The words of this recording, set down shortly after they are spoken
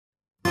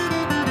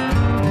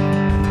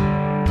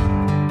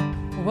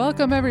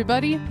Welcome,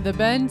 everybody. The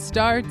Bend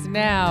starts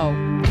now.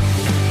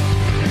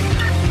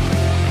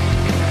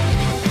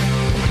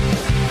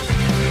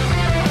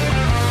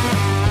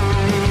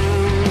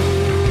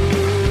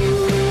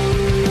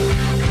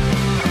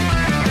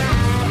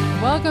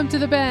 Welcome to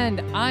The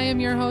Bend. I am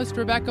your host,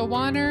 Rebecca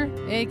Warner,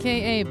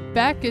 a.k.a.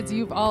 Beck, as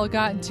you've all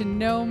gotten to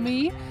know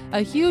me.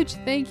 A huge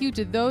thank you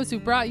to those who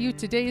brought you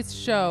today's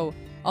show,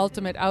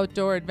 Ultimate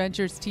Outdoor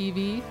Adventures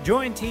TV.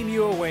 Join Team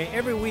UOA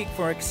every week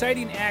for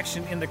exciting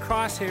action in the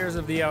crosshairs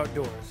of the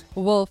outdoors.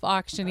 Wolf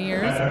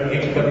Auctioneers.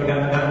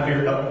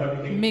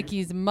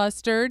 Mickey's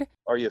Mustard.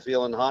 Are you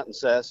feeling hot and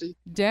sassy?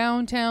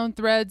 Downtown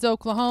Threads,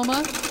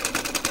 Oklahoma.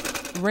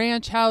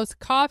 Ranch House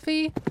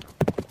Coffee.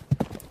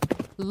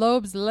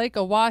 Loeb's Lake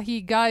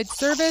Oahe Guide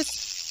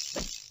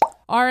Service.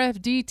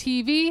 RFD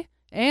TV.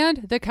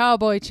 And the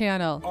Cowboy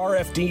Channel.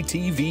 RFD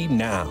TV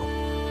now.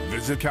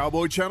 Visit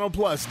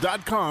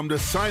CowboyChannelPlus.com to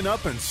sign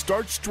up and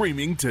start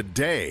streaming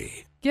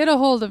today. Get a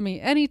hold of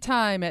me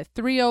anytime at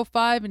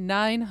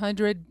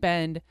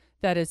 305-900-BEND.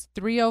 That is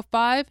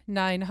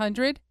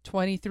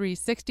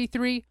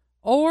 305-900-2363.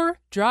 Or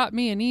drop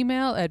me an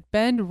email at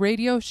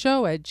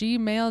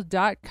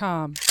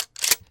bendradioshow@gmail.com.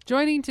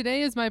 Joining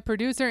today is my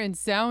producer and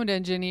sound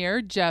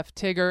engineer, Jeff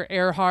Tigger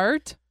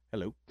Earhart.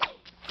 Hello.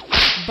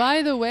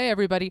 By the way,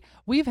 everybody,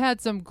 we've had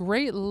some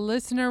great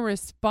listener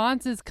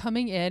responses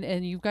coming in,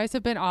 and you guys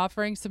have been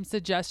offering some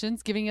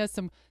suggestions, telling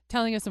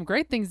us some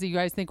great things that you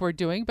guys think we're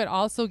doing, but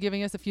also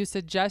giving us a few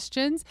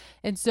suggestions.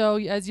 And so,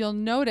 as you'll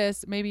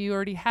notice, maybe you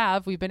already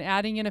have, we've been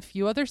adding in a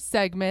few other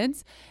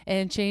segments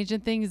and changing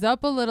things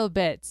up a little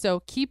bit.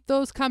 So keep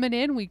those coming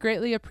in. We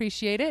greatly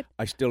appreciate it.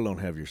 I still don't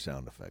have your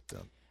sound effect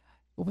done.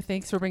 Well,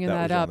 thanks for bringing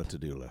that that up. On the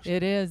to-do list.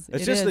 It is.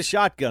 It's just the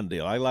shotgun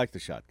deal. I like the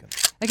shotgun.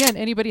 Again,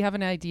 anybody have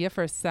an idea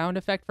for a sound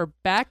effect for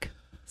Beck?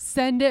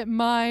 Send it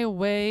my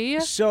way.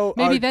 So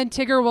maybe then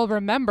Tigger will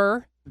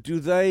remember.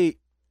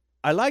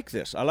 I like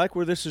this. I like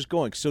where this is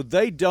going. So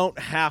they don't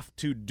have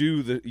to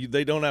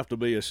they don't have to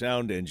be a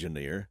sound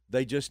engineer.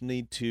 They just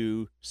need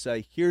to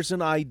say, here's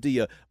an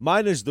idea.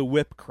 Mine is the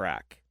whip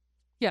crack.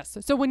 Yes.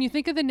 So when you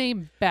think of the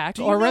name Beck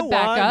Do or you know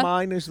Rebecca. why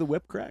mine is the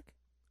whip crack?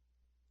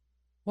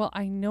 Well,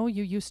 I know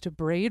you used to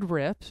braid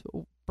whips.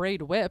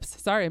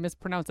 Sorry, I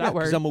mispronounced that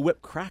word. Because I'm a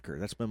whip cracker.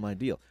 That's been my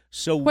deal.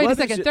 So wait a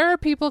second. There are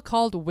people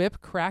called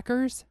whip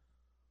crackers?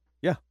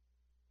 Yeah.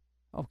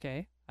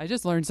 Okay. I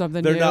just learned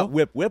something They're new. not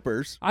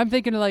whippers. I'm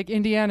thinking of like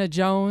Indiana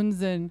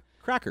Jones and...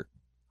 Cracker.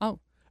 Oh.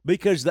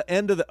 Because the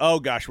end of the...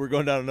 Oh, gosh, we're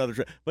going down another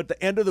track. But the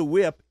end of the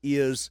whip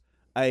is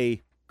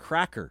a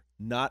cracker,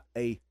 not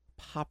a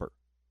popper.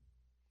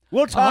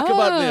 We'll talk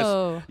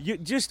about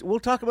this. We'll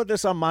talk about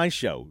this on my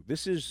show.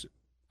 This is...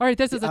 All right,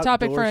 this is a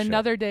topic for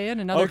another day and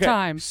another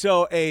time.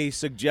 So a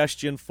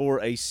suggestion for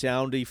a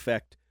sound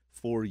effect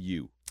for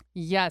you.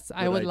 Yes,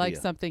 I would like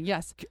something.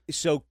 Yes.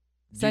 So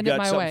send you it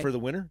got my something way for the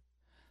winner?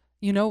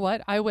 You know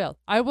what? I will.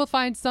 I will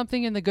find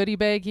something in the goodie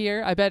bag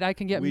here. I bet I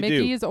can get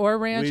Mickey's or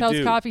Ranch House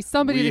Coffee,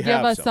 somebody to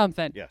give us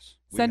something. Yes.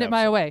 Send it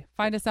my way.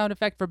 Find a sound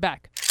effect for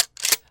Beck.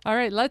 All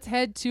right, let's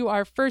head to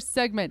our first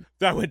segment.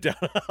 That went down.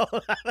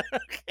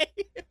 Okay.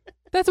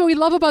 That's what we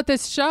love about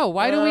this show.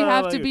 Why do we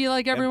have to be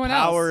like everyone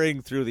else?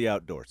 Empowering through the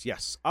outdoors.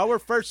 Yes. Our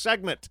first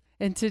segment.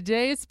 And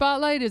today's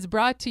spotlight is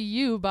brought to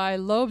you by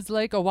Loeb's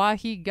Lake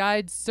Oahe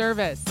Guide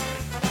Service.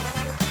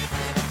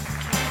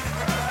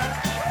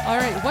 All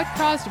right, what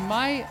crossed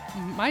my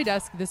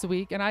desk this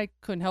week, and I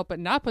couldn't help but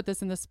not put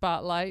this in the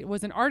spotlight,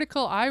 was an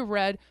article I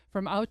read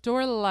from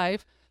Outdoor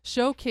Life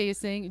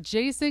showcasing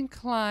Jason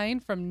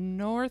Klein from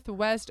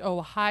Northwest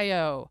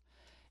Ohio.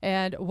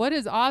 And what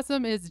is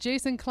awesome is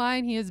Jason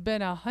Klein, he has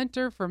been a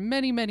hunter for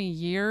many, many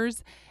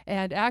years.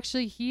 And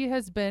actually, he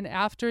has been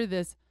after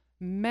this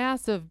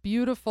massive,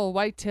 beautiful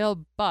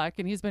white-tailed buck.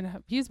 And he's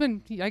been,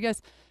 I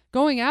guess,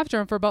 going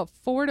after him for about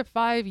 4 to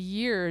 5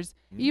 years,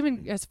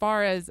 even as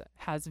far as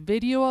has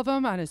video of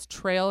him on his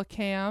trail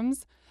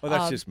cams. Oh,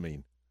 that's just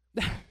mean.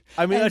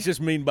 I mean, that's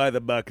just mean by the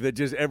buck, that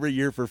just every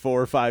year for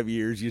 4 or 5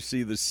 years, you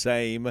see the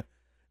same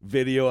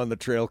video on the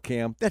trail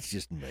cam. That's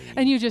just mean.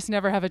 And you just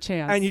never have a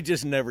chance. And you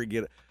just never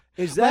get it.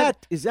 Is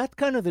that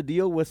kind of the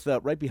deal with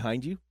right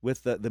behind you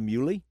with the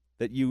muley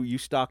that you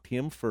stalked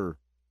him for?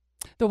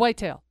 The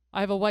whitetail. I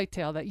have a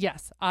whitetail that,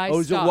 yes, I stalked. Oh,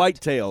 it's a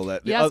whitetail.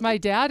 Yes, my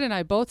dad and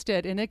I both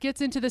did. And it gets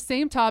into the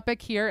same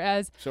topic here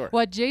as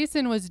what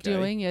Jason was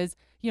doing is,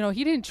 you know,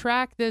 he didn't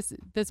track this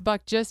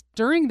buck just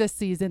during the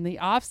season. The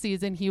off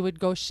season, he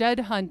would go shed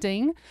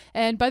hunting.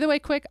 And by the way,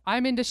 quick,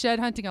 I'm into shed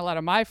hunting. A lot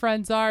of my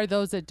friends are.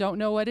 Those that don't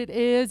know what it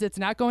is, it's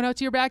not going out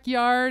to your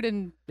backyard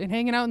and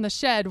hanging out in the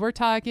shed. We're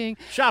talking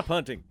shop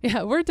hunting.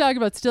 Yeah, we're talking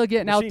about still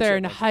getting out there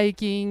and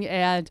hiking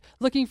and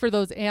looking for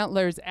those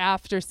antlers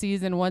after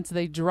season once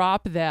they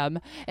drop them.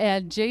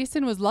 And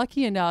Jason was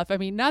lucky enough. I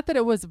mean, not that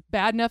it was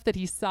bad enough that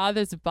he saw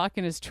this buck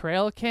in his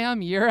trail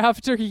cam year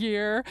after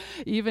year,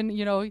 even,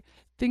 you know,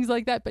 things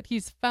like that, but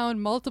he's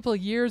found multiple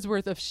years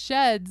worth of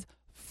sheds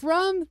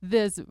from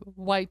this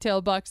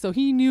whitetail buck, so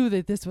he knew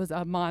that this was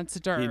a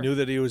monster. He knew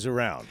that he was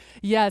around.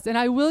 Yes, and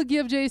I will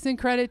give Jason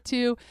credit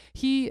too.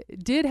 He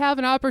did have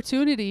an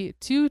opportunity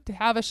to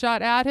have a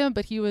shot at him,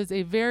 but he was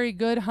a very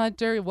good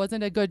hunter. It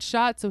wasn't a good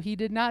shot, so he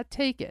did not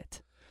take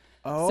it.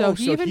 Oh, so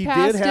he even did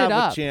passed have it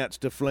up. a chance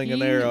to fling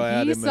an arrow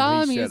at him. He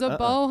saw him. He was a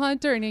bow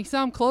hunter, and he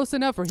saw him close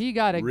enough where he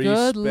got a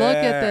good look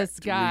at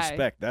this guy.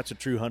 Respect. That's a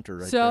true hunter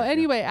right there. So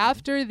anyway,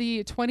 after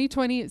the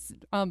 2020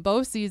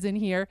 bow season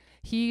here,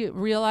 he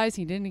realized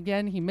he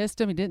missed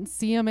him. He didn't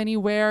see him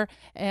anywhere,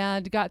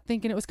 and got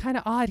thinking it was kind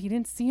of odd. He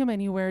didn't see him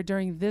anywhere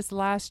during this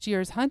last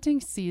year's hunting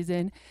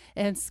season,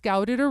 and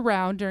scouted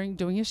around during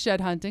doing his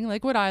shed hunting,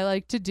 like what I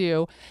like to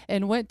do,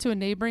 and went to a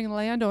neighboring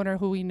landowner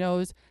who he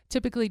knows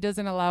typically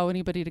doesn't allow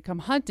anybody to come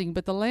hunting,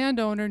 but the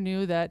landowner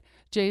knew that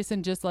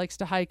Jason just likes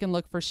to hike and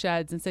look for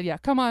sheds and said, yeah,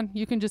 come on,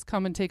 you can just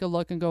come and take a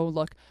look and go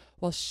look.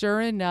 Well,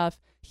 sure enough,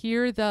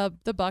 here the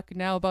buck,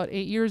 now about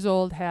 8 years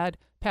old, had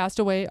passed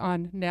away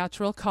on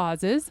natural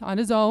causes on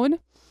his own.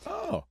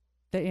 Oh.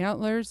 The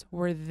antlers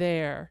were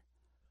there.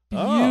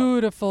 Oh.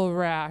 Beautiful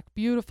rack.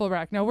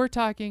 Now we're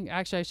talking,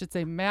 actually I should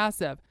say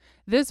massive.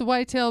 This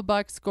whitetail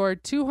buck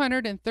scored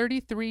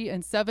 233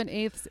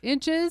 7/8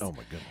 inches. Oh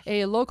my goodness.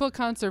 A local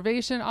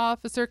conservation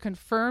officer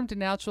confirmed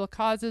natural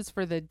causes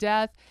for the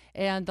death,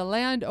 and the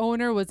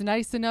landowner was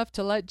nice enough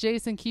to let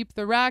Jason keep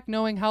the rack,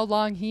 knowing how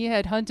long he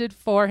had hunted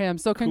for him.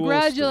 So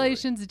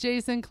congratulations,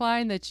 Jason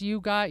Klein, that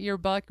you got your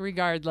buck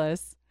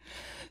regardless.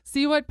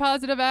 See what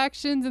positive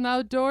actions in the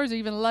outdoors, or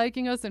even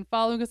liking us and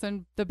following us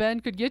on The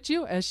Bend could get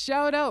you? A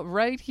shout out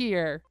right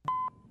here.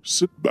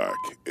 Sit back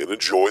and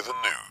enjoy the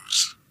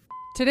news.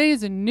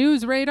 Today's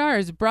News Radar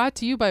is brought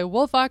to you by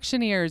Wolf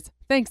Auctioneers.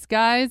 Thanks,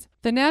 guys.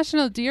 The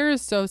National Deer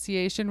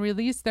Association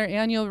released their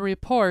annual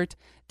report.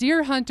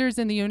 Deer hunters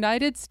in the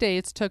United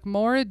States took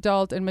more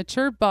adult and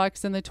mature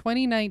bucks in the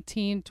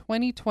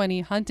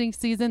 2019-2020 hunting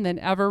season than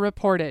ever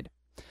reported.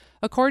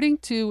 According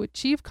to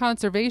Chief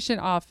Conservation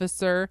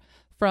Officer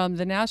from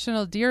the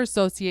National Deer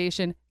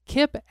Association,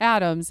 Kip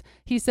Adams,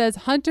 he says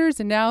hunters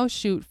now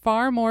shoot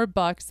far more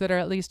bucks that are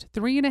at least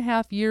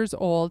 3.5 years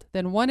old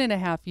than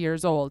 1.5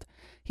 years old.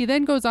 He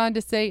then goes on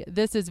to say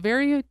this is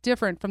very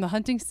different from the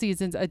hunting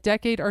seasons a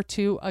decade or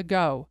two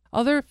ago.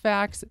 Other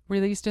facts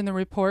released in the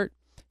report: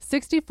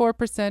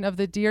 64% of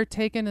the deer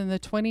taken in the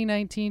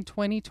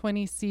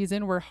 2019-2020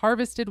 season were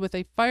harvested with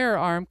a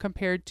firearm,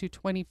 compared to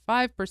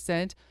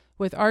 25%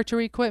 with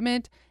archery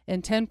equipment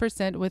and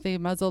 10% with a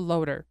muzzle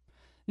loader.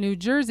 New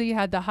Jersey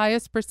had the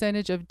highest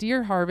percentage of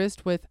deer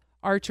harvest with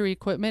archery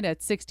equipment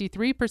at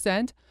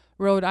 63%.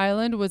 Rhode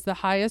Island was the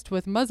highest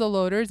with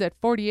muzzleloaders at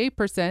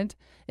 48%,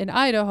 and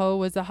Idaho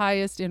was the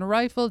highest in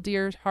rifle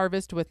deer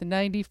harvest with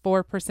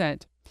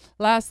 94%.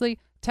 Lastly,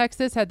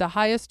 Texas had the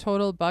highest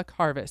total buck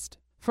harvest.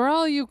 For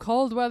all you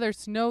cold weather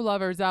snow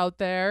lovers out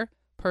there,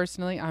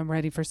 personally, I'm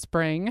ready for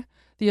spring.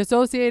 The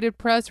Associated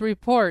Press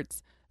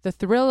reports the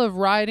thrill of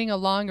riding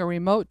along a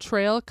remote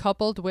trail,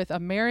 coupled with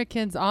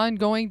Americans'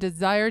 ongoing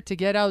desire to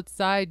get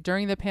outside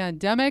during the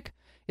pandemic,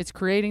 is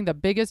creating the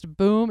biggest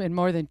boom in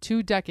more than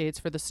 2 decades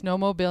for the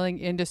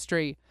snowmobiling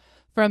industry.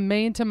 From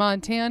Maine to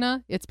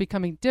Montana, it's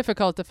becoming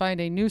difficult to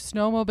find a new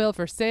snowmobile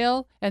for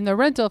sale, and the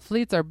rental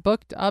fleets are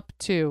booked up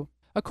too.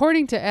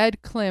 According to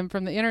Ed Klim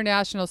from the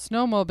International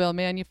Snowmobile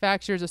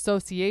Manufacturers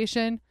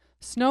Association,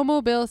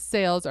 snowmobile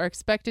sales are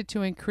expected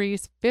to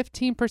increase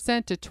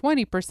 15% to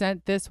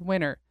 20% this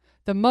winter,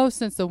 the most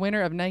since the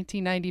winter of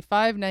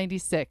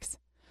 1995-96.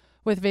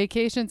 With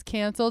vacations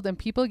canceled and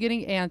people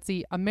getting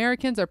antsy,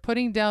 Americans are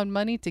putting down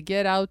money to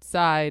get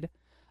outside.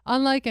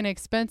 Unlike an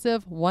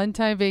expensive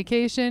one-time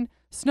vacation,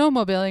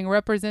 snowmobiling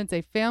represents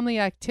a family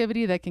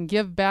activity that can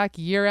give back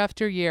year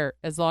after year,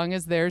 as long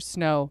as there's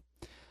snow.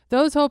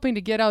 Those hoping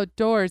to get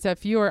outdoors have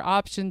fewer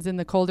options in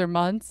the colder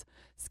months.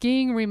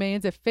 Skiing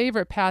remains a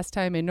favorite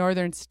pastime in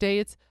northern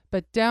states,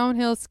 but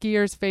downhill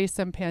skiers face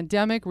some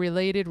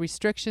pandemic-related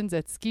restrictions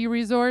at ski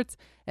resorts,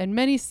 and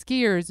many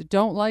skiers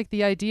don't like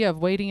the idea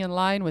of waiting in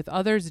line with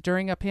others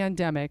during a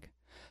pandemic.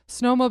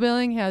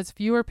 Snowmobiling has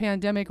fewer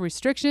pandemic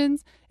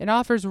restrictions and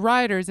offers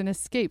riders an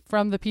escape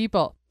from the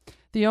people.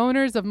 The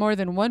owners of more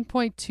than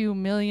 1.2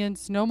 million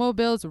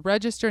snowmobiles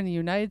registered in the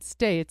United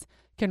States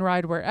can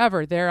ride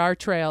wherever there are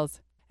trails.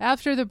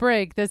 After the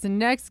break, this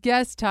next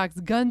guest talks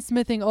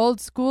gunsmithing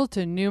old school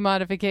to new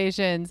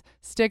modifications.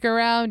 Stick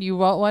around, you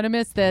won't want to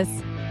miss this.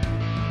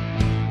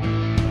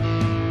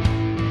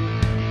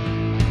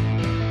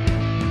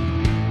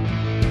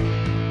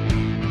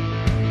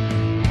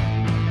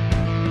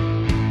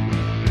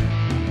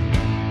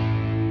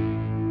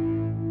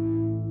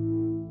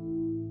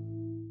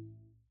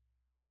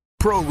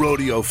 Pro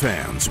rodeo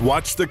fans,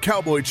 watch the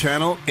Cowboy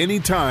Channel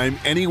anytime,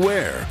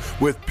 anywhere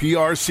with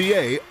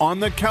PRCA on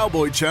the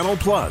Cowboy Channel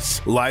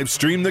Plus. Live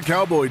stream the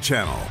Cowboy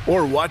Channel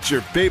or watch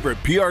your favorite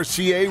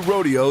PRCA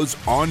rodeos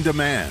on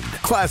demand.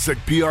 Classic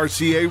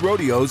PRCA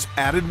rodeos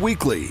added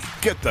weekly.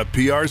 Get the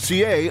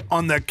PRCA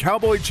on the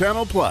Cowboy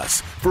Channel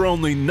Plus for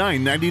only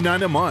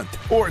 $9.99 a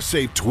month or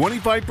save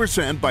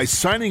 25% by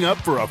signing up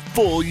for a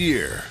full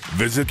year.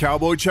 Visit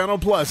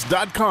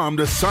CowboyChannelPlus.com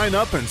to sign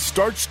up and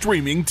start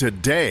streaming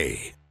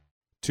today.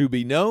 To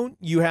be known,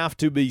 you have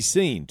to be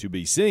seen. To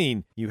be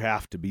seen, you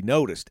have to be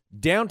noticed.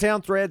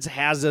 Downtown Threads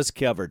has us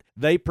covered.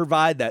 They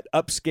provide that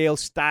upscale,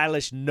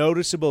 stylish,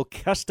 noticeable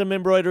custom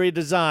embroidery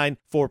design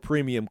for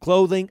premium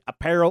clothing,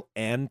 apparel,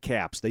 and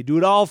caps. They do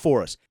it all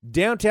for us.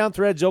 Downtown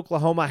Threads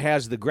Oklahoma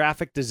has the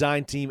graphic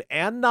design team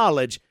and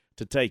knowledge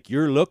to take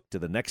your look to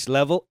the next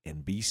level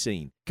and be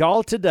seen.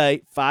 Call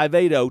today,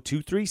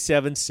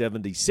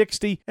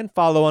 580-237-7060, and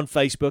follow on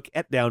Facebook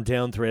at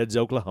Downtown Threads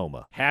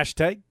Oklahoma.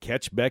 Hashtag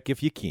catch Beck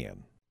if you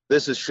can.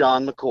 This is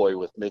Sean McCoy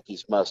with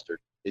Mickey's Mustard.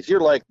 If you're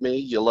like me,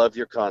 you love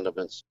your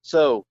condiments.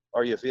 So,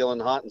 are you feeling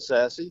hot and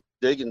sassy?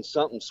 Digging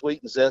something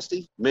sweet and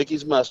zesty?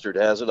 Mickey's Mustard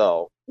has it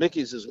all.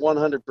 Mickey's is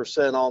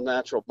 100%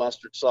 all-natural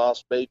mustard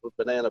sauce made with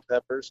banana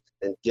peppers.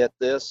 And get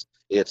this,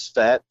 it's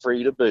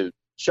fat-free to boot.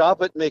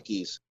 Shop at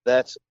Mickey's.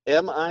 That's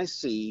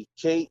MICKEYS.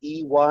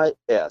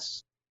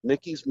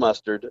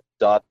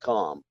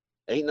 Mickey'smustard.com.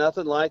 Ain't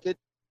nothing like it,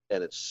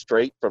 and it's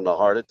straight from the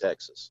heart of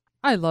Texas.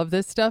 I love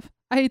this stuff.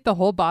 I ate the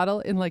whole bottle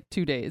in like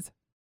 2 days.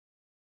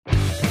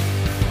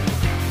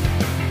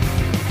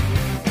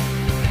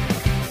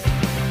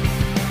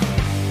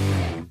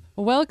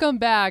 Welcome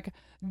back.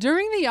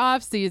 During the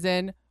off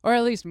season, or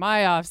at least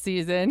my off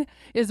season,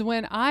 is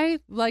when I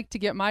like to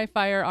get my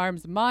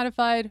firearms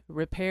modified,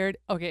 repaired.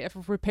 Okay, if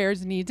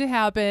repairs need to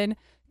happen,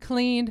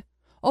 cleaned.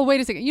 Oh, wait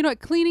a second. You know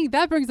what? Cleaning,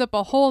 that brings up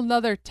a whole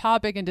nother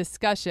topic and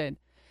discussion.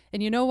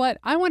 And you know what?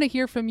 I want to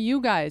hear from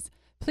you guys.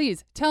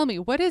 Please tell me,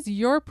 what is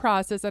your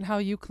process on how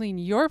you clean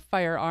your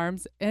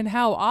firearms and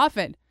how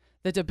often?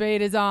 The debate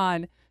is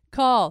on.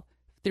 Call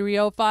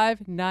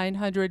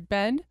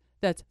 305-900-BEND.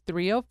 That's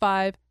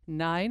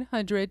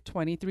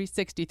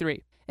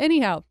 305-900-2363.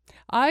 Anyhow,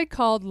 I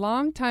called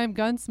longtime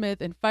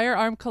gunsmith and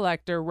firearm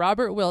collector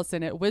Robert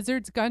Wilson at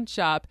Wizard's Gun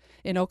Shop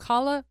in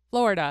Ocala,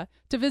 Florida,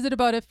 to visit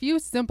about a few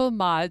simple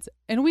mods,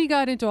 and we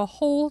got into a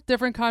whole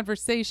different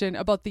conversation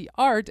about the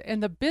art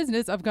and the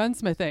business of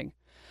gunsmithing.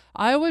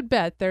 I would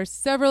bet there's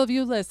several of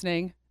you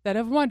listening that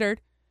have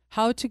wondered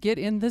how to get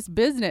in this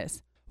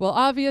business. Well,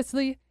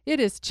 obviously, it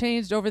has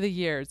changed over the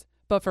years.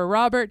 But for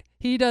Robert,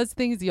 he does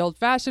things the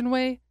old-fashioned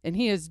way, and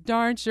he is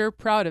darn sure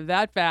proud of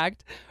that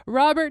fact.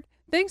 Robert,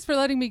 thanks for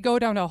letting me go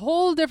down a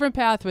whole different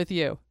path with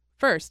you.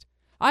 First,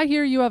 I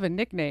hear you have a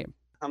nickname.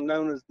 I'm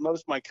known as,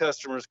 most of my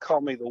customers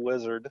call me the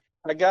Wizard.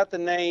 I got the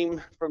name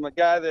from a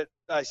guy that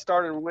I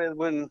started with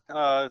when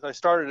I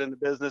started in the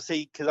business.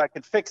 Because I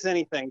could fix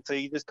anything, so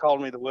he just called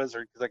me the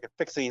Wizard because I could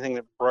fix anything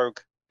that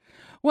broke.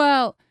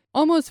 Well,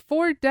 almost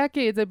 4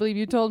 decades, I believe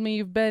you told me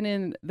you've been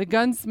in the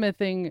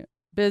gunsmithing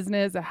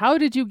business. How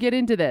did you get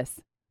into this?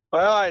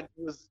 Well, I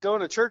was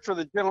going to church with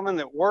a gentleman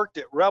that worked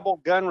at Rebel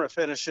Gun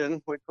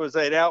Refinishing, which was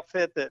an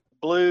outfit that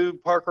blew,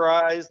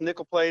 parkerized,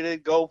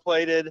 nickel-plated,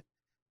 gold-plated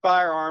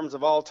firearms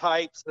of all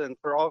types and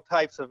for all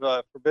types of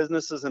for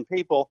businesses and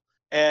people.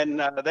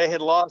 And they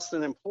had lost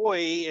an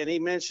employee, and he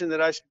mentioned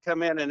that I should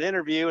come in and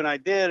interview, and I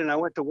did. And I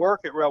went to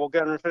work at Rebel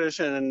Gun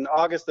Refinishing in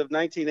August of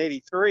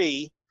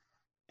 1983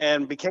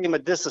 and became a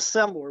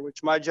disassembler,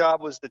 which my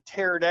job was to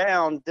tear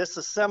down,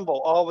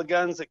 disassemble all the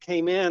guns that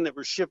came in that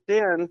were shipped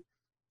in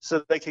so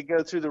that they could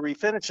go through the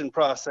refinishing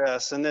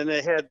process. And then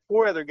they had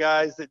 4 other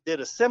guys that did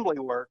assembly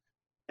work.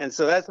 And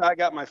so that's how I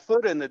got my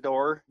foot in the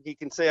door. You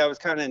can say I was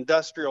kind of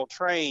industrial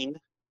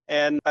trained.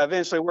 And I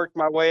eventually worked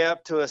my way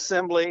up to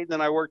assembly. Then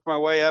I worked my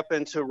way up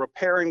into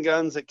repairing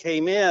guns that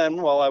came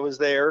in while I was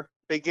there.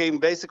 Became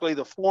basically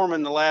the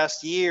foreman the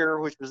last year,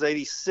 which was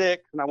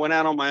 86. And I went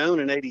out on my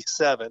own in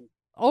 87.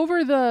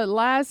 Over the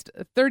last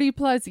 30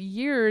 plus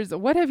years,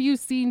 what have you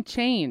seen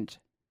change?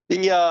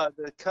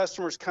 The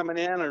customers coming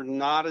in are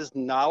not as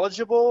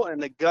knowledgeable,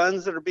 and the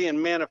guns that are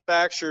being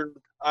manufactured,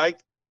 I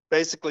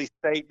basically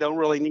say don't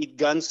really need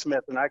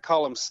gunsmith, and I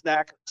call them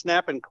snap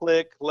and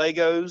click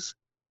Legos,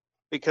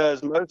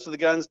 because most of the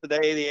guns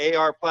today, the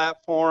AR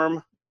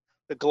platform,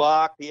 the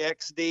Glock, the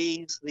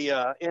XDs,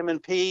 the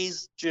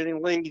M&Ps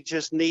generally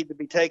just need to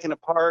be taken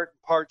apart,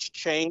 parts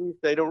changed.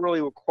 They don't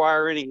really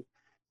require any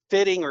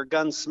fitting or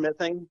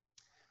gunsmithing.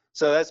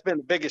 So that's been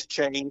the biggest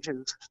change,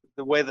 is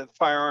the way that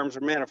firearms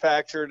are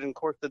manufactured and, of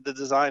course, the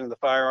design of the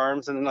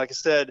firearms. And like I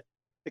said,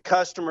 the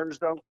customers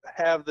don't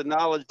have the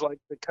knowledge like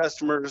the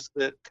customers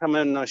that come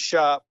in the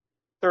shop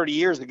 30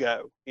 years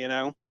ago, you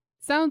know?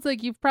 Sounds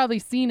like you've probably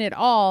seen it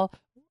all.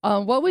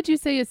 What would you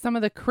say is some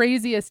of the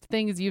craziest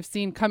things you've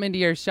seen come into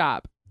your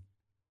shop?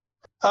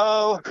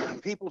 Oh,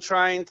 people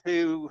trying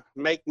to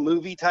make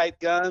movie-type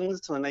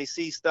guns when they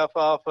see stuff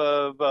off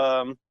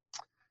of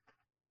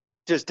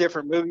just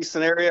different movie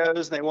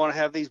scenarios. They want to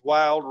have these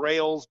wild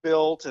rails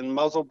built and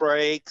muzzle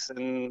brakes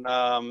and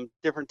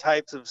different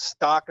types of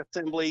stock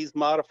assemblies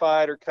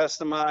modified or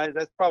customized.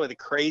 That's probably the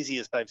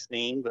craziest I've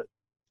seen. But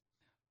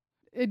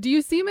do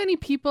you see many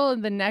people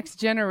in the next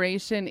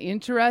generation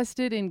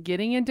interested in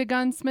getting into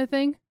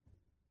gunsmithing?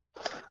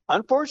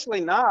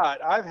 Unfortunately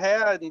not. I've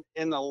had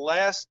in the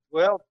last,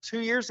 2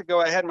 years ago,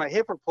 I had my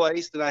hip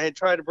replaced, and I had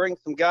tried to bring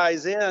some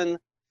guys in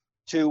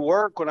to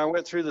work when I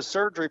went through the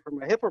surgery for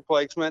my hip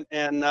replacement,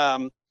 and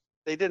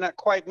they did not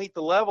quite meet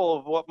the level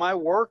of what my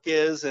work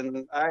is,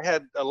 and I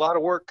had a lot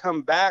of work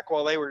come back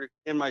while they were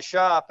in my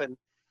shop, and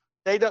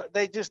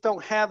they just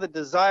don't have the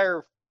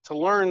desire to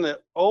learn the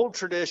old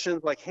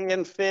traditions like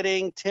hand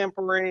fitting,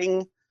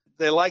 tempering.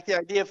 They like the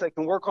idea if they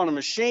can work on a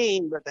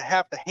machine, but to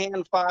have to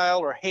hand file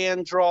or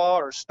hand draw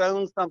or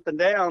stone something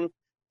down,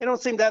 they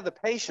don't seem to have the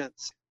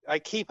patience. I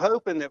keep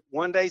hoping that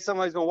one day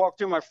somebody's going to walk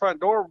through my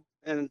front door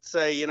and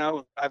say,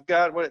 I've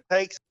got what it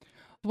takes.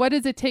 What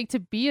does it take to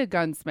be a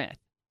gunsmith?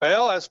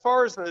 Well, as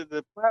far as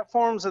the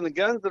platforms and the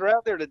guns that are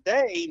out there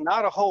today,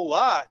 not a whole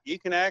lot. You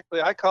can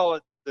actually, I call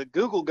it the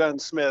Google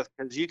gunsmith,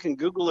 because you can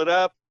Google it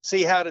up,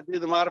 see how to do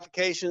the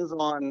modifications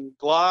on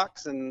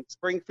Glocks and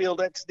Springfield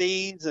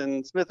XDs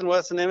and Smith &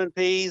 Wesson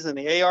M&Ps and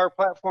the AR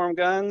platform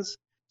guns.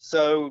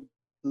 So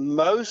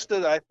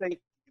I think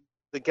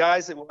the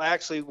guys that will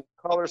actually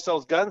call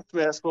themselves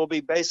gunsmiths will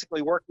be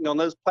basically working on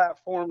those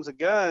platforms of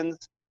guns.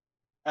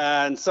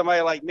 And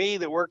somebody like me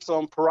that works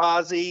on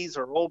Perazzis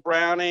or old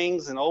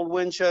Brownings and old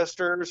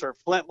Winchesters or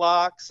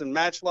Flintlocks and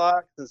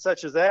matchlocks and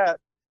such as that,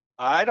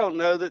 I don't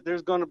know that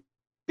there's going to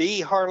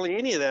be hardly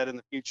any of that in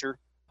the future.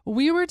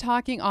 We were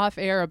talking off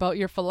air about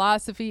your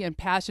philosophy and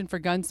passion for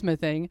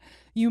gunsmithing.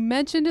 You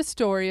mentioned a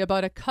story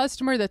about a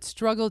customer that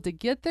struggled to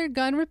get their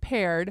gun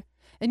repaired,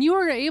 and you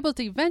were able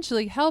to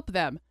eventually help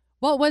them.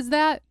 What was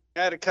that?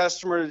 I had a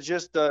customer that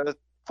just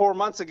 4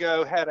 months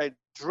ago had a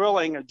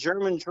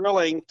German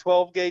drilling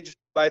 12 gauge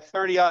by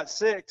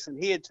 30-06,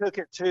 and he had took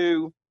it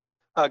to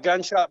a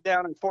gun shop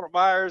down in Fort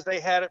Myers.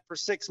 They had it for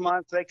 6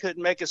 months. They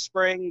couldn't make a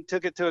spring. He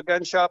took it to a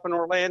gun shop in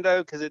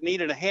Orlando because it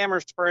needed a hammer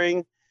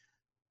spring.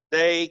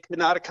 They could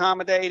not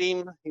accommodate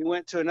him. He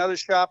went to another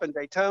shop in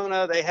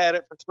Daytona. They had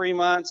it for 3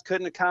 months,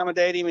 couldn't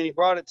accommodate him, and he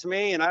brought it to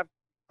me, and I'm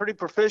pretty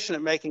proficient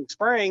at making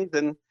springs,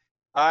 and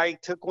I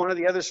took one of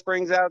the other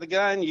springs out of the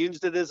gun,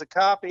 used it as a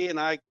copy, and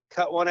I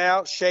cut one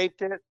out,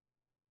 shaped it,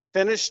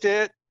 finished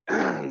it,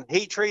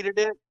 heat treated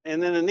it,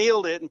 and then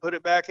annealed it and put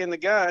it back in the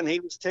gun. He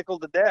was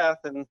tickled to death,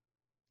 and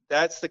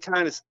that's the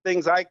kind of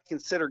things I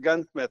consider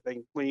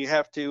gunsmithing, when you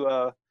have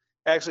to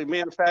actually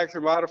manufacture,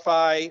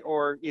 modify,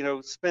 or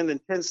spend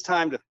intense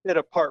time to fit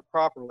a part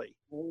properly.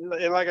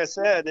 And like I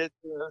said,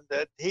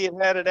 that he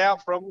had it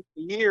out for almost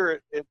a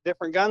year at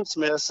different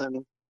gunsmiths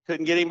and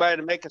couldn't get anybody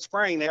to make a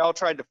spring. They all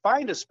tried to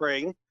find a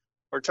spring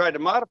or tried to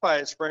modify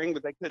a spring,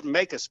 but they couldn't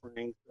make a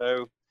spring.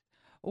 So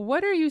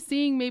what are you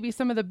seeing maybe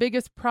some of the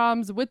biggest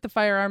problems with the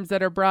firearms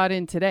that are brought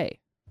in today?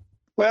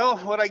 Well,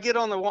 what I get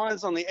on the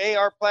ones on the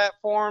AR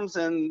platforms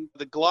and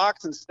the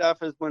Glocks and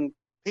stuff is when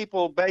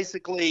people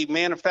basically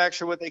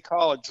manufacture what they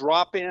call a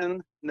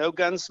drop-in, no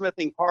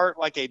gunsmithing part,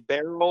 like a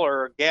barrel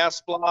or a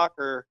gas block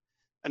or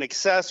an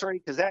accessory,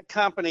 because that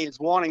company is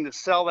wanting to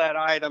sell that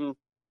item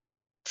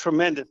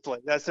tremendously.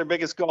 That's their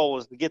biggest goal,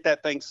 is to get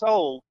that thing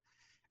sold.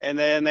 And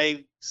then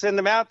they send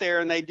them out there,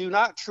 and they do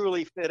not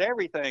truly fit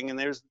everything. And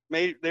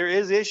there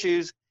is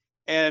issues.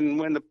 And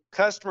when the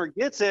customer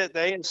gets it,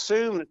 they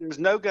assume that there's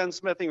no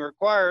gunsmithing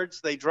required.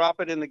 So they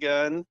drop it in the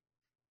gun,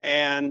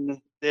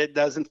 and it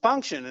doesn't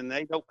function, and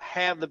they don't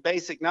have the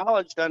basic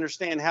knowledge to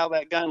understand how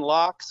that gun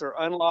locks or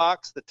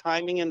unlocks, the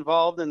timing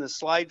involved in the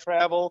slide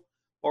travel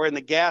or in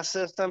the gas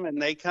system,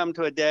 and they come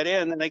to a dead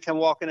end, and they come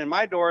walking in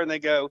my door and they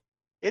go,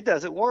 it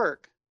doesn't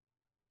work.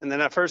 And then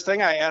the first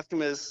thing I ask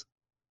them is,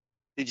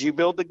 did you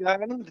build the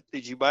gun?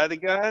 Did you buy the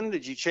gun?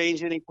 Did you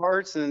change any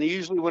parts? And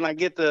usually when I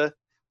get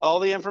all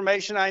the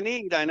information I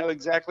need, I know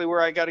exactly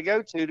where I got to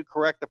go to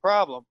correct the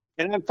problem.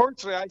 And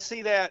unfortunately, I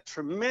see that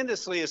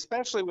tremendously,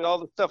 especially with all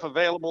the stuff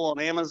available on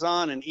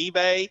Amazon and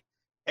eBay,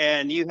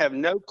 and you have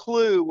no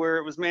clue where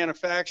it was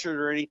manufactured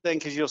or anything,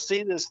 because you'll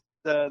see this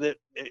that it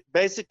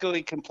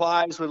basically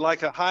complies with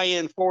like a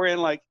high-end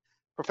 4-end, like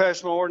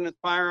Professional Ordnance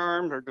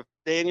Firearms or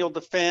Daniel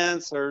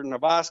Defense or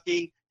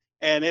Novoski,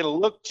 and it'll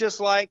look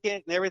just like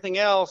it and everything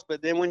else,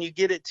 but then when you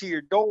get it to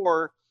your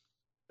door,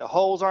 the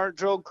holes aren't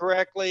drilled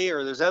correctly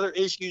or there's other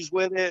issues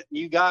with it.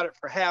 You got it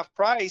for half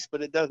price,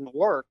 but it doesn't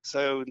work.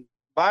 So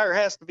buyer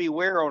has to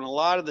beware on a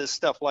lot of this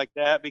stuff like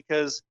that,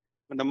 because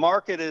when the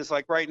market is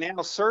like right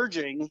now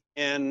surging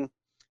and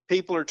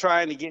people are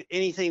trying to get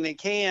anything they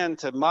can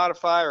to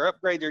modify or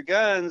upgrade their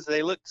guns,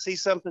 they see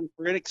something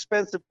for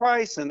inexpensive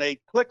price and they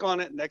click on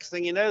it. Next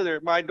thing you know, they're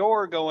at my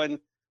door going,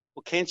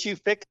 well, can't you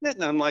fix it?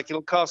 And I'm like,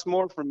 it'll cost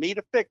more for me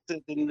to fix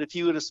it than if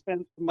you would have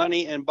spent the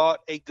money and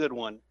bought a good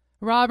one.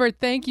 Robert,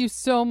 thank you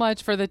so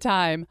much for the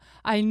time.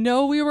 I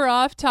know we were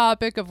off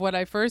topic of what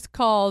I first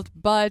called,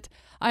 but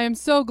I am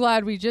so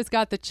glad we just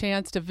got the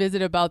chance to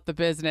visit about the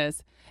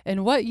business.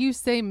 And what you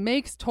say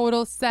makes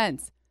total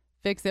sense.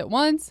 Fix it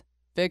once,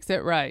 fix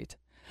it right.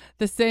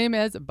 The same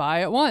as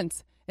buy it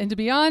once. And to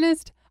be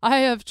honest, I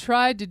have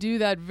tried to do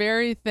that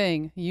very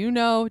thing.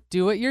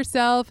 Do it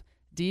yourself,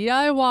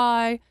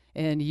 DIY,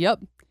 and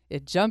yup,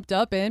 it jumped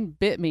up and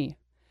bit me.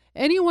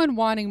 Anyone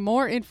wanting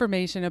more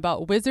information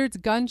about Wizard's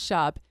Gun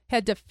Shop,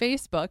 head to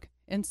Facebook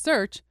and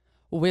search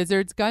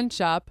Wizard's Gun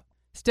Shop.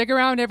 Stick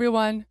around,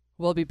 everyone.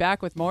 We'll be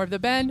back with more of The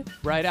Bend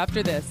right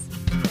after this.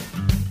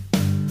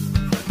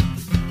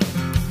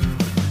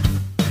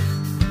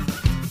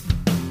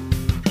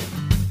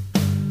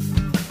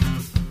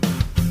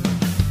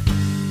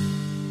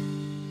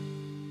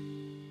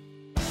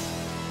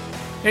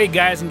 Hey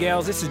guys and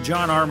gals, this is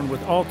John Arman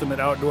with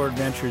Ultimate Outdoor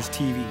Adventures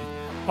TV.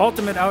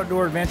 Ultimate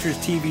Outdoor Adventures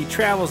TV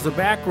travels the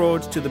back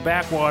roads to the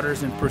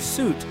backwaters in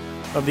pursuit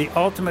of the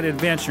ultimate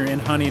adventure in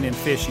hunting and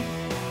fishing.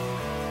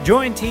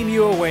 Join Team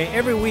UOA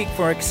every week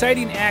for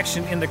exciting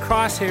action in the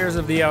crosshairs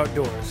of the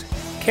outdoors.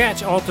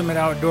 Catch Ultimate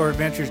Outdoor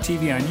Adventures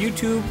TV on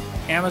YouTube,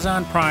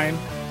 Amazon Prime,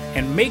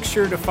 and make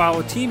sure to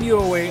follow Team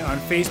UOA on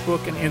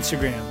Facebook and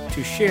Instagram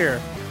to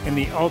share in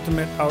the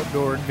ultimate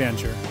outdoor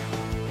adventure.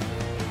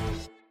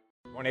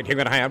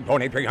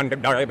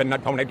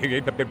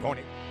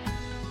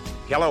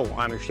 Hello,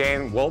 I'm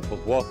Shane Wolf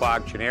with Wolf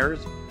Auctioneers.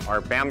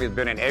 Our family has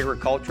been in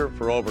agriculture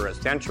for over a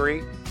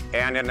century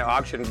and in the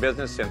auction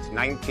business since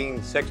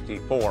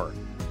 1964.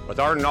 With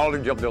our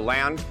knowledge of the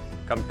land,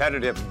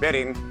 competitive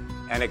bidding,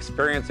 and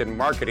experience in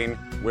marketing,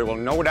 we will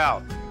no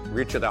doubt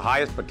reach the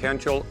highest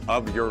potential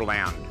of your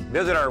land.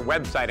 Visit our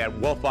website at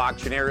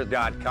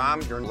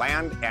wolfauctioneers.com, your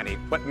land and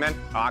equipment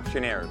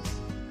auctioneers.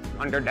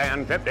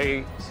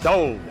 150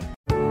 sold.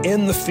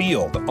 In the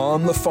field,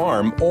 on the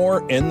farm,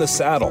 or in the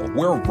saddle,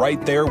 we're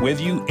right there with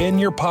you in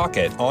your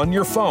pocket, on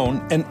your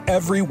phone, and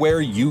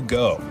everywhere you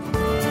go.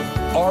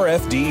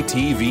 RFD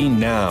TV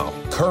Now.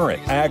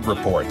 Current ag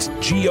reports,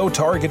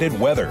 geo-targeted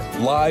weather,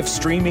 live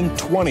streaming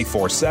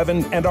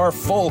 24/7, and our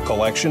full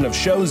collection of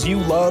shows you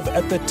love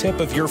at the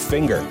tip of your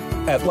finger.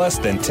 At less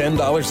than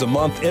 $10 a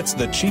month, it's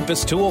the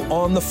cheapest tool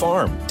on the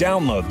farm.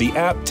 Download the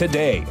app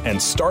today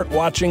and start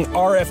watching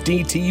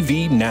RFD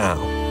TV now.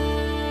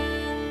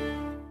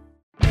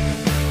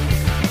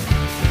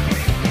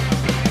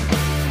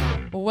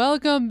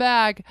 Welcome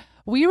back.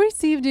 We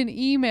received an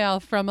email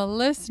from a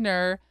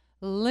listener,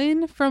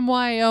 Lynn from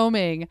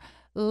Wyoming.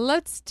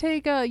 Let's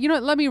take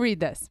let me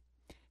read this.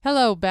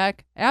 Hello,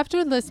 Beck.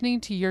 After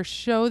listening to your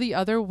show the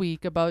other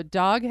week about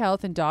dog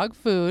health and dog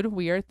food,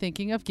 we are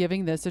thinking of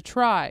giving this a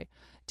try.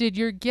 Did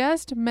your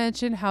guest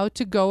mention how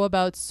to go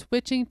about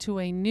switching to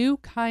a new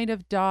kind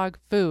of dog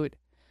food?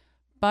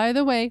 By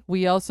the way,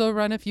 we also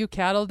run a few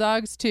cattle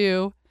dogs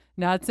too.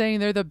 Not saying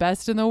they're the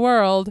best in the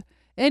world.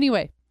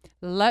 Anyway,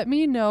 let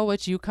me know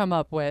what you come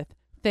up with.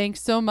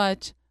 Thanks so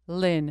much,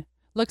 Lynn.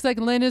 Looks like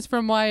Lynn is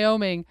from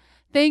Wyoming.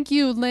 Thank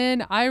you,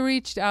 Lynn. I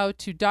reached out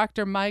to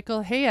Dr.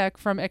 Michael Hayek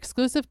from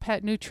Exclusive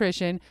Pet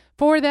Nutrition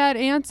for that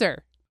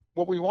answer.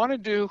 What we want to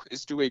do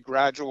is do a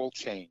gradual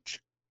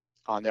change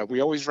on that. We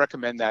always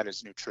recommend that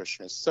as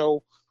nutritionists.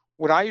 So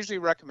what I usually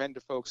recommend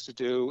to folks to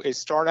do is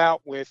start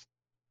out with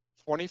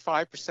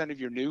 25%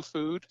 of your new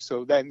food.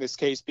 So that in this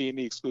case being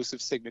the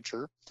exclusive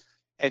signature,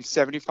 and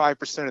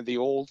 75% of the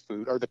old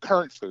food or the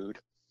current food,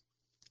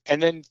 and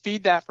then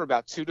feed that for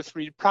about 2 to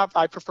 3,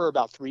 I prefer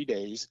about 3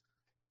 days,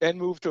 then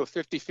move to a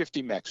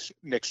 50-50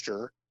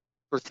 mixture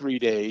for 3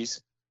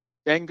 days,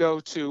 then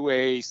go to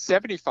a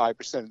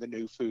 75% of the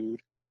new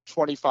food,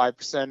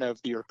 25%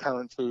 of your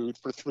current food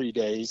for 3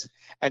 days,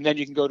 and then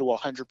you can go to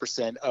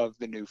 100% of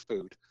the new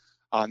food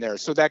on there.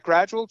 So that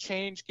gradual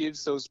change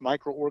gives those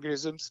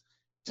microorganisms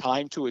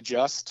time to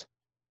adjust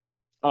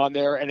on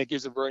there, and it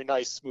gives a very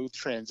nice smooth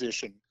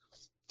transition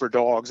for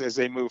dogs as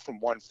they move from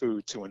one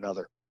food to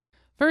another.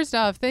 First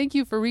off, thank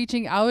you for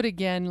reaching out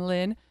again,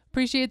 Lynn.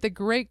 Appreciate the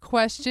great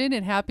question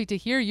and happy to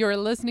hear you're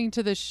listening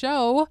to the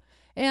show.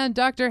 And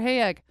Dr.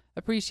 Hayek,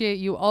 appreciate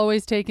you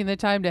always taking the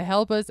time to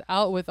help us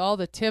out with all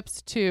the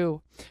tips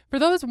too. For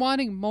those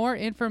wanting more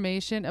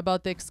information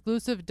about the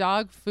exclusive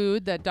dog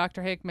food that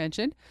Dr. Hayek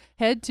mentioned,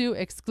 head to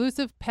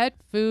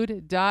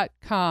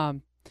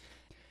exclusivepetfood.com.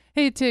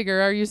 Hey,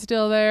 Tigger, are you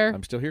still there?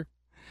 I'm still here.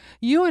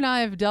 You and I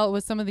have dealt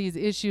with some of these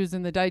issues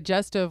in the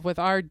digestive with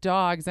our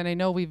dogs, and I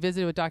know we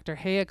visited with Dr.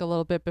 Hayek a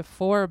little bit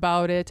before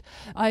about it.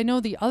 I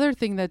know the other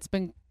thing that's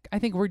been, I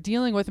think we're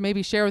dealing with,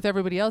 maybe share with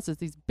everybody else, is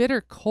these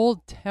bitter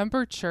cold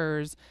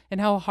temperatures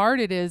and how hard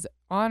it is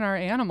on our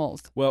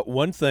animals. Well,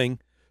 one thing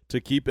to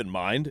keep in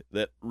mind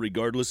that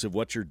regardless of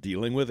what you're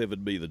dealing with, if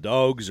it be the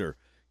dogs or,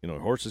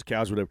 horses,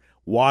 cows, whatever,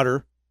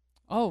 water.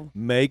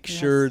 Make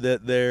sure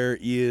that there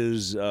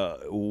is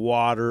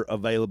water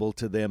available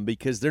to them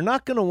because they're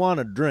not going to want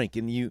to drink.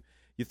 And you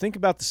think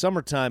about the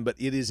summertime, but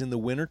it is in the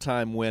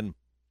wintertime when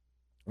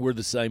we're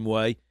the same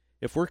way.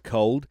 If we're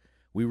cold,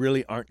 we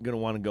really aren't going to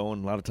want to go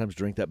and a lot of times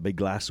drink that big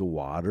glass of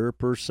water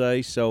per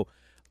se. So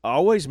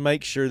always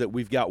make sure that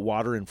we've got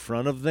water in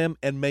front of them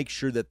and make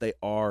sure that they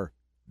are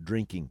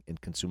drinking and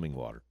consuming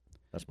water.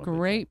 That's my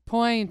Great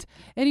point.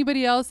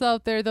 Anybody else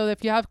out there, though,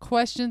 if you have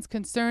questions,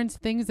 concerns,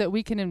 things that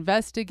we can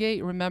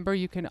investigate, remember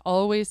you can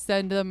always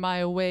send them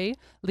my way.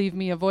 Leave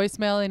me a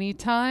voicemail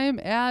anytime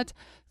at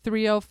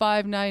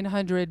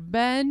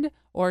 305-900-BEND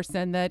or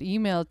send that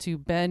email to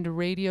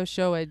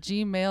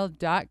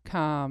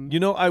bendradioshow@gmail.com. You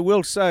know, I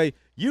will say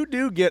you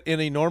do get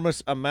an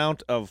enormous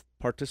amount of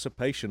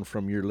participation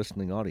from your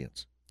listening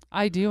audience.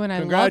 I do, and I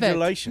love it.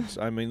 Congratulations.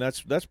 I mean,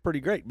 that's pretty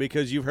great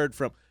because you've heard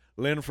from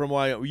Lynn from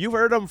Wyoming. You've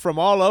heard them from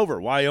all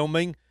over.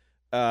 Wyoming.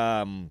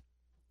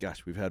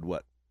 Gosh, we've had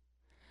what?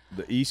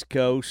 The East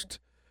Coast.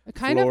 It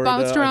kind Florida, of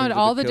bounced around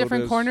all the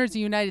different Dakotas. corners of the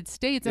United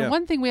States. And Yeah.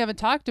 one thing we haven't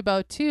talked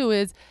about, too,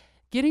 is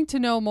getting to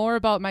know more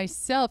about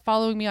myself.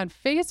 Following me on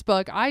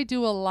Facebook, I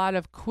do a lot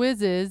of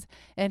quizzes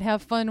and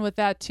have fun with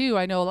that, too.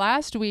 I know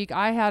last week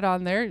I had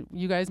on there,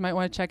 you guys might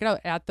want to check it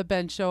out, at The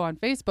Ben Show on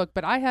Facebook,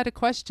 but I had a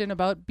question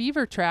about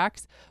beaver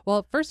tracks.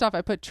 Well, first off,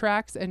 I put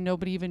tracks and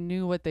nobody even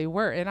knew what they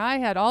were. And I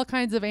had all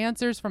kinds of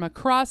answers from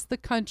across the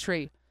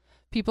country.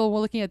 People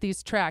were looking at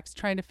these tracks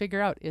trying to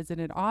figure out, is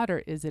it an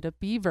otter? Is it a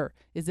beaver?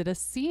 Is it a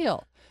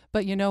seal?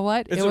 But you know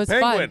what? It's it was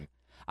a penguin. fun.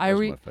 That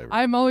was my favorite.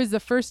 I'm always the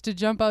first to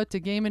jump out to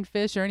Game and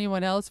Fish or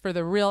anyone else for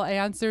the real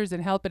answers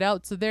and help it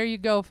out. So there you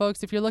go,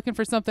 folks. If you're looking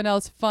for something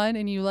else fun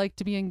and you like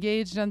to be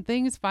engaged on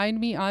things, find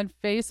me on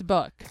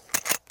Facebook.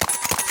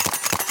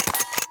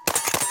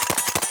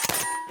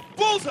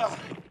 Bullseye!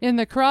 In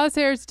the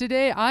crosshairs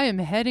today, I am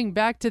heading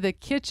back to the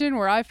kitchen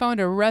where I found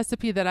a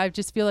recipe that I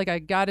just feel like I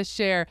gotta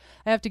share.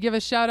 I have to give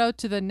a shout out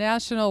to the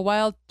National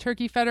Wild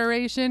Turkey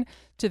Federation,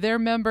 to their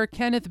member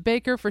Kenneth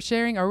Baker for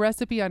sharing a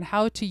recipe on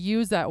how to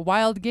use that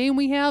wild game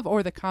we have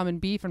or the common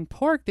beef and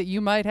pork that you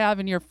might have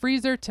in your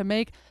freezer to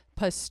make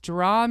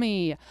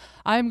pastrami.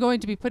 I'm going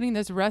to be putting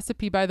this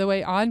recipe, by the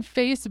way, on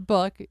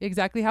Facebook,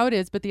 exactly how it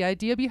is, but the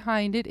idea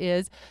behind it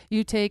is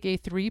you take a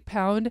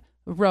 3-pound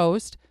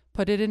roast,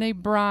 put it in a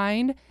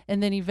brine,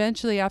 and then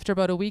eventually, after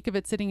about a week of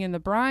it sitting in the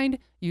brine,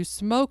 you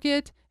smoke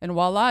it, and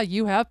voila,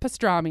 you have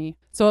pastrami.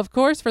 So, of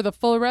course, for the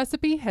full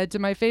recipe, head to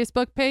my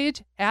Facebook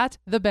page, at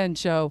The Ben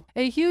Show.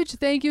 A huge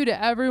thank you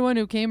to everyone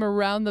who came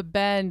around the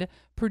bend.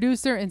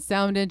 Producer and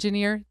sound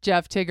engineer,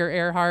 Jeff Tigger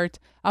Earhart.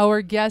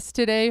 Our guest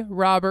today,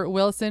 Robert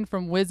Wilson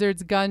from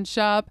Wizard's Gun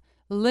Shop.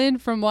 Lynn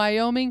from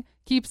Wyoming.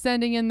 Keep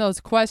sending in those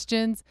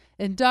questions.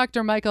 And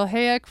Dr. Michael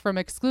Hayek from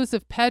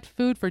Exclusive Pet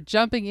Food for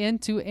jumping in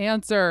to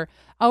answer.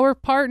 Our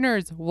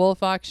partners,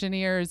 Wolf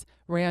Auctioneers,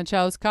 Ranch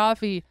House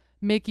Coffee,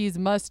 Mickey's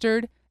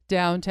Mustard,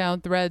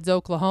 Downtown Threads,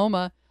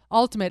 Oklahoma,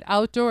 Ultimate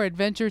Outdoor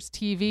Adventures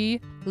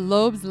TV,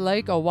 Loeb's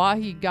Lake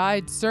Oahe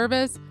Guide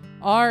Service,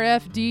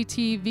 RFD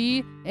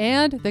TV,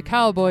 and the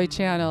Cowboy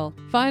Channel.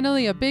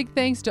 Finally, a big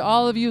thanks to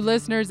all of you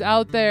listeners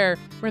out there.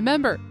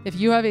 Remember, if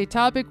you have a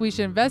topic we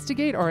should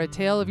investigate or a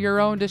tale of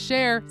your own to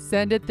share,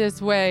 send it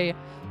this way.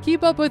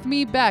 Keep up with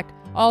me, Beck,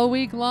 all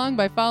week long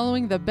by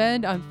following The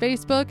Bend on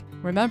Facebook.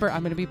 Remember,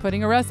 I'm going to be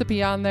putting a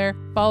recipe on there.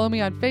 Follow me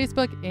on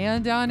Facebook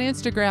and on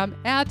Instagram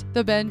at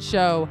The Bend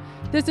Show.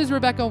 This is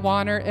Rebecca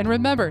Warner, and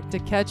remember to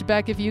catch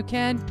Beck if you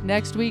can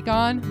next week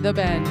on The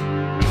Bend.